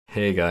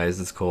Hey guys,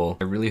 it's Cole.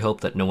 I really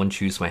hope that no one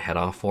chews my head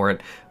off for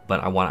it, but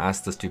I want to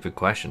ask the stupid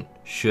question.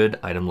 Should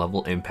item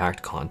level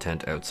impact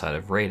content outside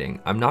of rating?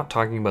 I'm not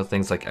talking about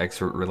things like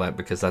expert roulette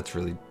because that's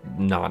really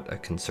not a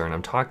concern.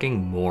 I'm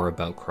talking more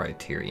about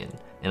Criterion.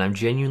 And I'm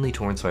genuinely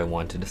torn, so I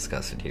want to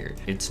discuss it here.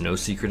 It's no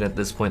secret at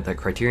this point that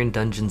Criterion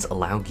Dungeons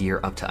allow gear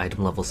up to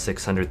item level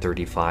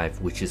 635,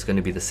 which is going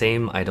to be the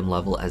same item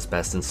level as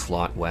best in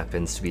slot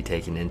weapons to be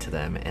taken into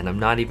them. And I'm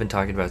not even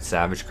talking about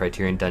Savage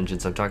Criterion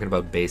Dungeons, I'm talking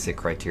about basic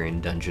Criterion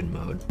Dungeon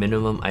mode.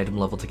 Minimum item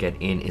level to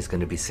get in is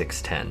going to be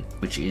 610,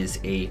 which is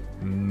a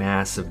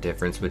massive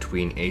difference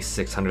between a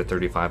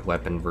 635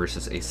 weapon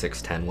versus a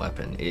 610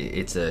 weapon.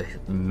 It's a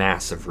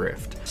massive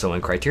rift. So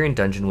when Criterion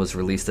Dungeon was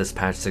released this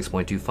patch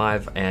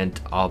 6.25, and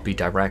I'll be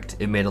direct,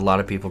 it made a lot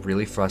of people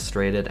really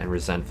frustrated and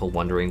resentful,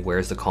 wondering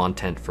where's the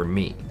content for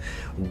me?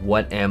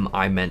 What am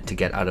I meant to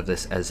get out of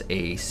this as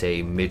a,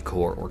 say,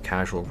 mid-core or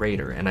casual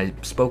raider? And I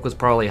spoke with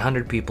probably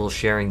 100 people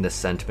sharing this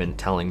sentiment,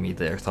 telling me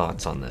their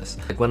thoughts on this.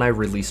 Like when I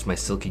released my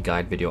Silky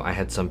Guide video, I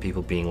had some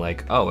people being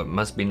like, oh, it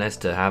must be nice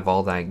to have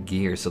all that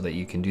gear so that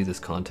you can do this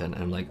content.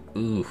 And I'm like,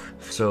 ooh.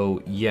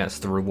 So yes,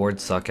 the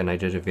rewards suck, and I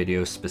did a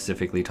video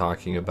specifically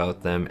talking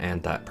about them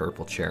and that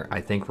purple chair. I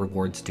think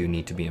rewards do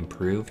need to be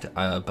improved,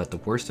 but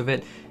the worst of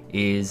it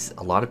is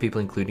a lot of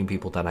people, including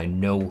people that I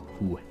know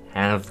who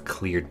have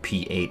cleared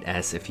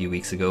P8S a few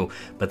weeks ago,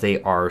 but they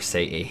are,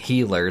 say, a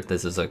healer.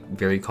 This is a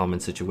very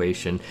common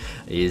situation,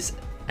 is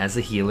as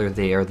a healer,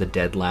 they are the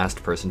dead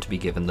last person to be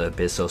given the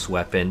Abyssos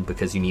weapon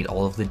because you need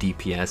all of the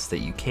DPS that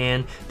you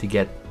can to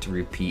get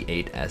through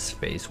P8S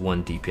phase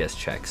 1 DPS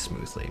checks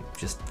smoothly.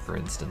 Just for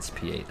instance,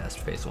 P8S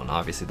phase 1,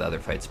 obviously the other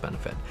fights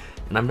benefit.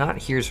 And I'm not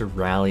here to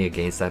rally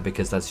against that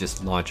because that's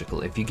just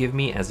logical. If you give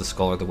me as a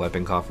scholar the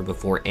weapon coffer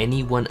before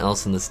anyone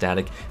else in the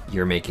static,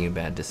 you're making a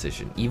bad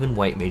decision. Even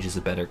White Mage is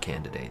a better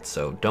candidate,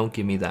 so don't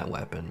give me that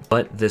weapon.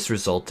 But this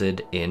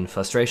resulted in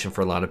frustration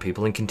for a lot of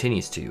people and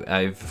continues to.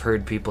 I've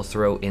heard people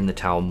throw in the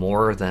towel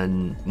more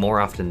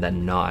often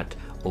than not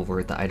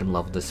over the item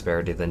level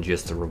disparity than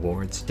just the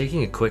rewards.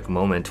 Taking a quick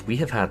moment, we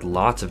have had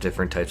lots of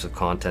different types of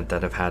content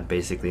that have had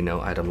basically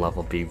no item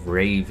level be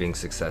raving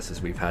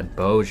successes. We've had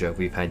Boja,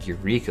 we've had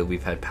Eureka,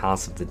 we've had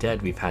Palace of the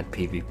Dead, we've had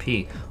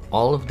PvP.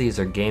 All of these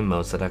are game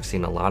modes that I've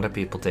seen a lot of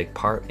people take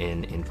part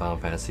in Final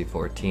Fantasy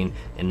XIV,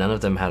 and none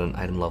of them had an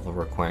item level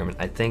requirement,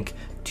 I think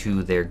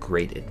to their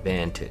great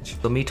advantage.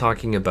 So me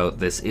talking about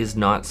this is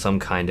not some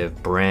kind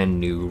of brand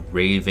new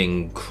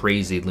raving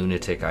crazy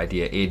lunatic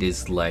idea. It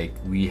is like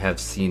we have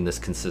seen this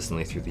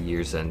consistently through the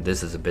years, and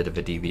this is a bit of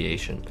a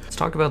deviation. Let's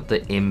talk about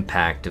the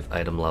impact of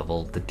item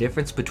level, the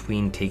difference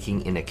between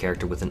taking in a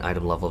character with an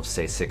item level of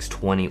say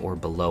 620 or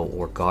below,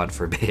 or god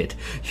forbid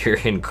you're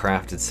in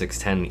crafted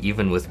 610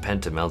 even with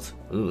pentamelt.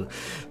 Ooh.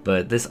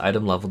 But this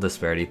item level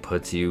disparity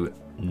puts you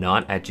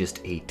not at just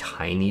a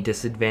tiny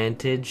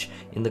disadvantage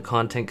in the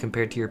content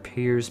compared to your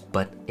peers,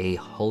 but a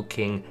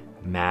hulking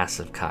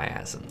massive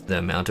chiasm. The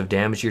amount of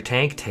damage your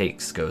tank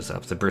takes goes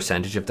up. The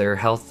percentage of their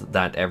health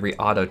that every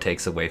auto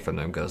takes away from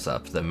them goes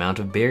up. The amount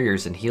of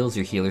barriers and heals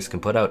your healers can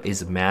put out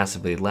is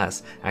massively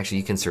less. Actually,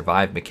 you can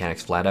survive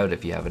mechanics flat out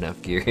if you have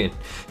enough gear in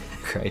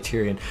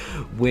Criterion,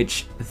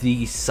 which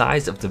the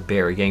size of the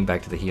barrier, getting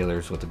back to the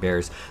healers with the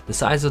bears, the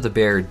size of the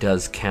barrier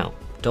does count.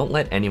 Don't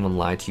let anyone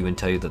lie to you and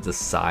tell you that the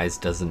size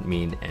doesn't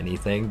mean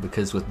anything,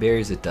 because with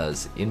barriers it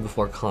does. In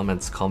before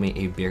comments, call me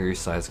a barrier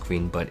size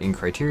queen, but in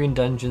Criterion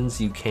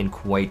Dungeons you can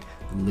quite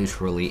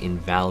literally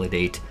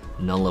invalidate,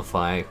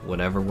 nullify,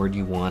 whatever word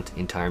you want,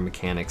 entire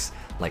mechanics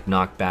like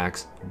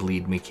knockbacks,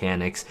 bleed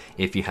mechanics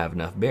if you have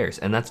enough bears,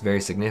 and that's very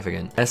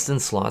significant. Best in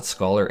slot,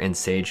 Scholar, and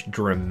Sage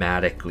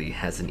dramatically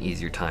has an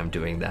easier time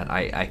doing that.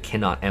 I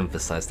cannot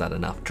emphasize that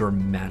enough.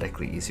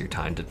 Dramatically easier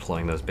time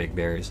deploying those big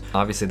barriers.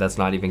 Obviously that's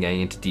not even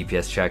getting into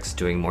DPS checks,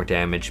 doing more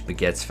damage,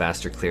 begets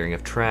faster clearing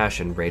of trash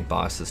and raid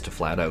bosses to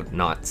flat out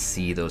not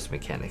see those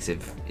mechanics.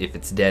 If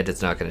it's dead,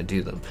 it's not going to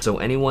do them. So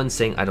anyone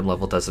saying item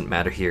level doesn't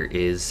matter here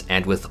is,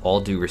 and with all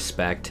due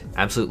respect,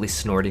 absolutely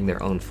snorting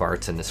their own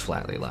farts and is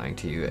flatly lying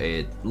to you.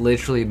 It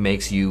literally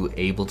makes you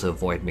able to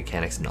avoid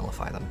mechanics and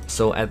nullify them.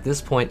 So at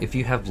this point, if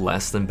you have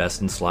less than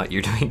best in slot,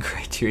 you're doing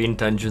Criterion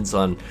Dungeons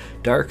on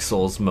Dark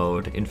Souls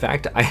mode. In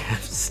fact, I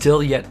have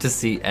still yet to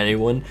see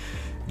anyone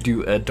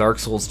do a Dark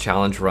Souls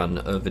challenge run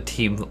of a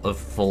team of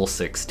full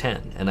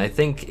 610, and I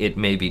think it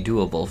may be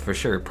doable for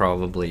sure,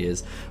 probably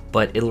is,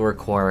 but it'll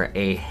require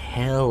a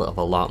hell of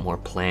a lot more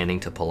planning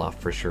to pull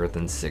off for sure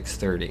than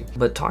 630.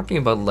 But talking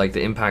about like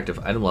the impact of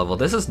item level,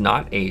 this is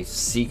not a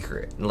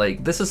secret.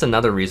 Like this is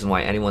another reason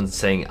why anyone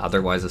saying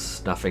otherwise is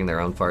snuffing their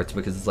own farts,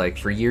 because it's like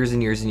for years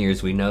and years and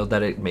years we know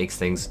that it makes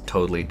things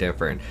totally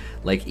different.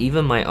 Like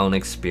even my own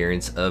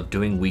experience of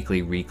doing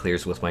weekly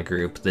re-clears with my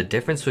group, the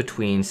difference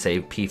between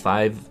say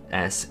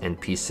P5S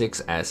and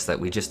P6S that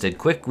we just did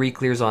quick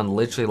re-clears on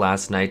literally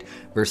last night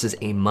versus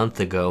a month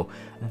ago,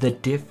 the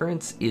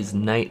difference is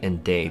night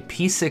and day.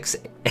 P6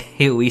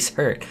 AoEs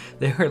hurt.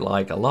 They hurt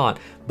like a lot,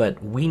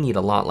 but we need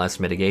a lot less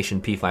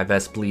mitigation.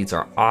 P5S bleeds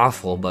are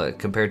awful, but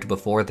compared to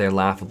before, they're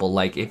laughable.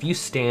 Like if you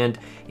stand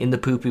in the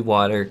poopy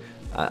water,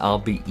 I'll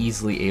be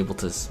easily able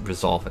to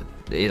resolve it.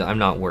 I'm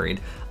not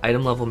worried.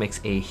 Item level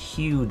makes a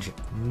huge,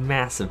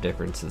 massive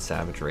difference in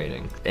Savage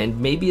rating. And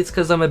maybe it's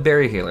because I'm a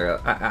berry healer.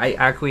 I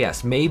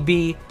acquiesce.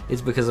 Maybe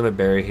it's because I'm a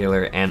berry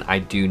healer and I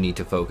do need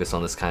to focus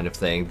on this kind of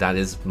thing. That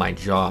is my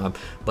job.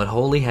 But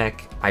holy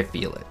heck, I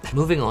feel it.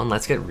 Moving on,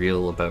 let's get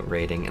real about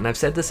rating. And I've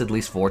said this at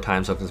least 4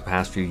 times over the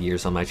past few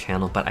years on my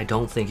channel, but I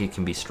don't think it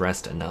can be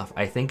stressed enough.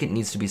 I think it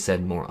needs to be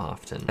said more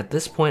often. At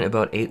this point,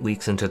 about 8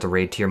 weeks into the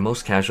raid tier,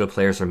 most casual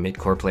players or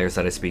mid-core players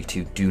that I speak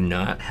to do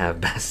not have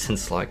best in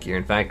slot gear.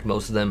 In fact,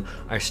 most of them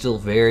are still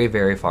very,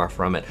 very far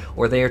from it,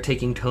 or they are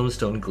taking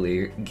tombstone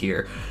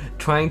gear,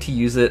 trying to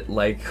use it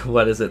like,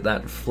 what is it,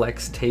 that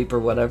flex tape or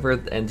whatever,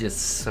 and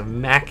just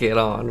smack it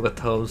on with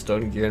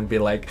tombstone gear and be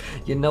like,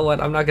 you know what,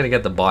 I'm not gonna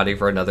get the body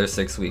for another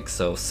 6 weeks,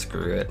 so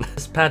screw it.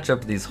 Just patch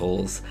up these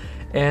holes.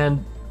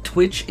 And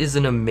Twitch is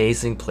an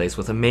amazing place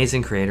with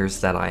amazing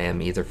creators that I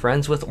am either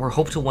friends with or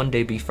hope to one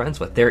day be friends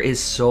with. There is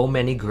so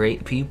many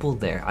great people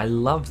there. I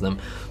love them,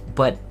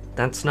 but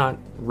that's not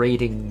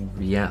rating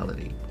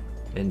reality.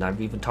 And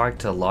I've even talked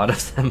to a lot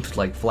of them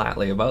like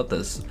flatly about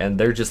this, and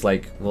they're just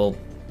like, well,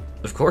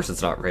 of course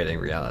it's not rating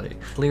reality.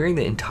 Clearing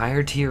the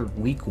entire tier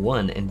week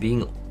 1 and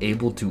being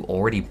able to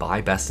already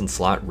buy best in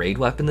slot raid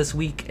weapon this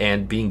week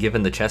and being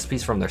given the chest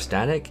piece from their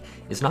static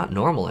is not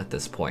normal at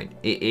this point.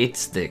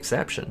 It's the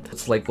exception.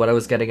 It's like what I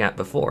was getting at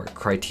before.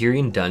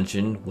 Criterion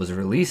Dungeon was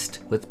released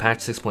with patch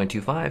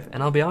 6.25,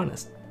 and I'll be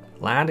honest,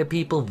 a lot of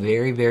people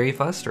very, very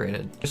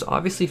frustrated. There's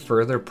obviously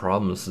further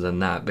problems than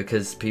that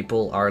because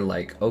people are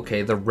like,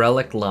 okay, the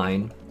relic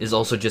line is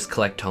also just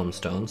collect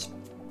tombstones.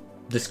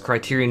 This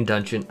Criterion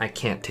Dungeon I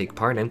can't take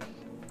part in.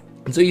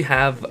 And so you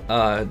have,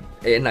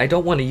 and I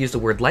don't want to use the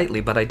word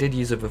lightly, but I did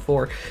use it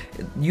before,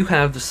 you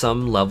have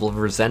some level of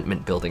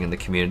resentment building in the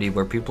community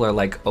where people are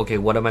like, okay,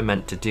 what am I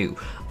meant to do?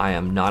 I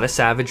am not a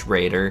savage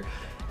raider,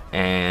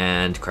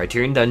 and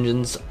Criterion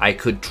Dungeons I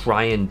could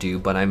try and do,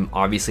 but I'm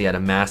obviously at a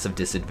massive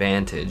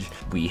disadvantage.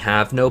 We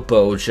have no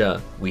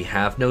Boja, we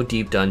have no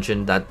Deep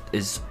Dungeon. That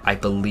is, I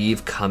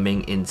believe,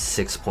 coming in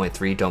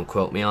 6.3, don't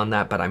quote me on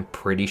that, but I'm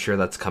pretty sure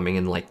that's coming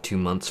in like 2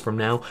 months from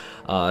now.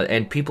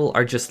 And people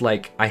are just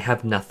like, I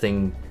have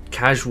nothing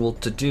casual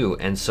to do,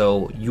 and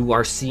so you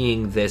are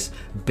seeing this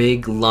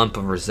big lump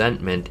of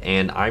resentment,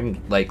 and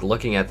I'm like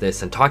looking at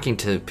this and talking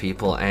to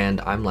people, and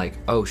I'm like,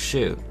 oh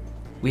shoot,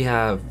 we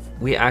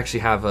actually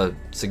have a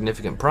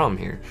significant problem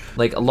here.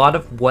 Like, a lot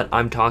of what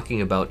I'm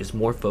talking about is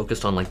more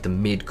focused on like the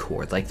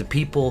mid-core, like the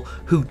people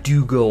who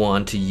do go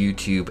on to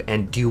YouTube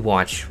and do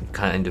watch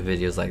kind of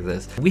videos like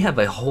this. We have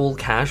a whole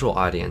casual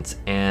audience,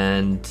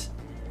 and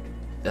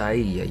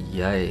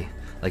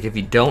like if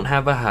you don't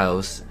have a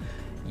house,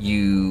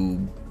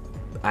 you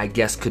I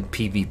guess could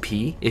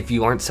PvP. If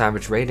you aren't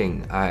savage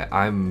rating,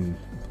 I'm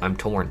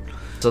torn.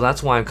 So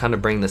that's why I'm kind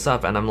of bringing this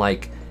up, and I'm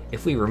like,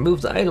 if we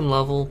remove the item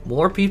level,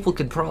 more people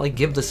could probably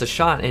give this a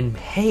shot, and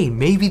hey,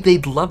 maybe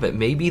they'd love it.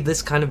 Maybe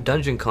this kind of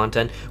dungeon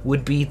content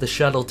would be the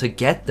shuttle to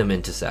get them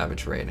into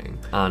savage raiding.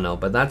 I don't know,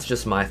 but that's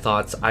just my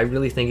thoughts. I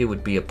really think it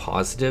would be a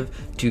positive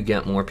to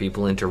get more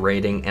people into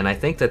raiding, and I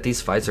think that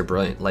these fights are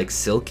brilliant. Like,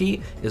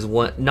 Silky is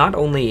not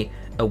only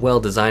a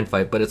well-designed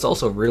fight, but it's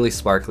also really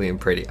sparkly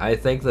and pretty. I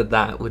think that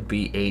that would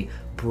be a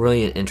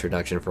brilliant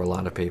introduction for a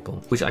lot of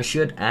people. Which I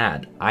should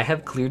add, I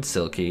have cleared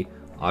Silky.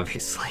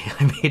 Obviously,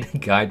 I made a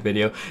guide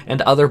video,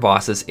 and other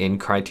bosses in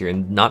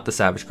Criterion, not the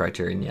Savage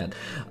Criterion yet,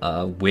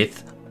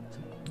 with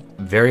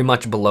very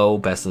much below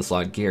best in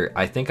slot gear.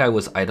 I think I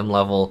was item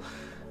level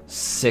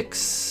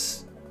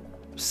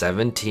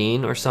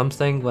 617 or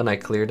something when I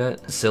cleared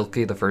it.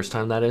 Silky the first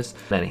time, that is.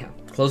 But anyhow,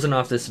 closing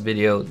off this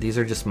video, these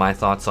are just my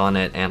thoughts on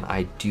it, and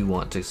I do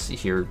want to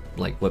hear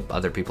like what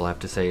other people have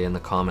to say in the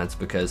comments,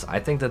 because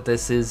I think that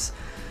this is...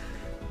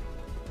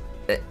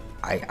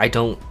 I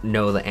don't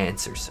know the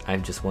answers.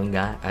 I'm just one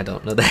guy. I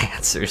don't know the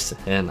answers.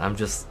 And I'm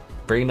just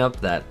bringing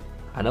up that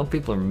I know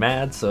people are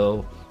mad,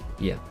 so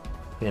yeah.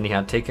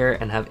 Anyhow, take care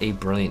and have a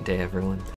brilliant day, everyone.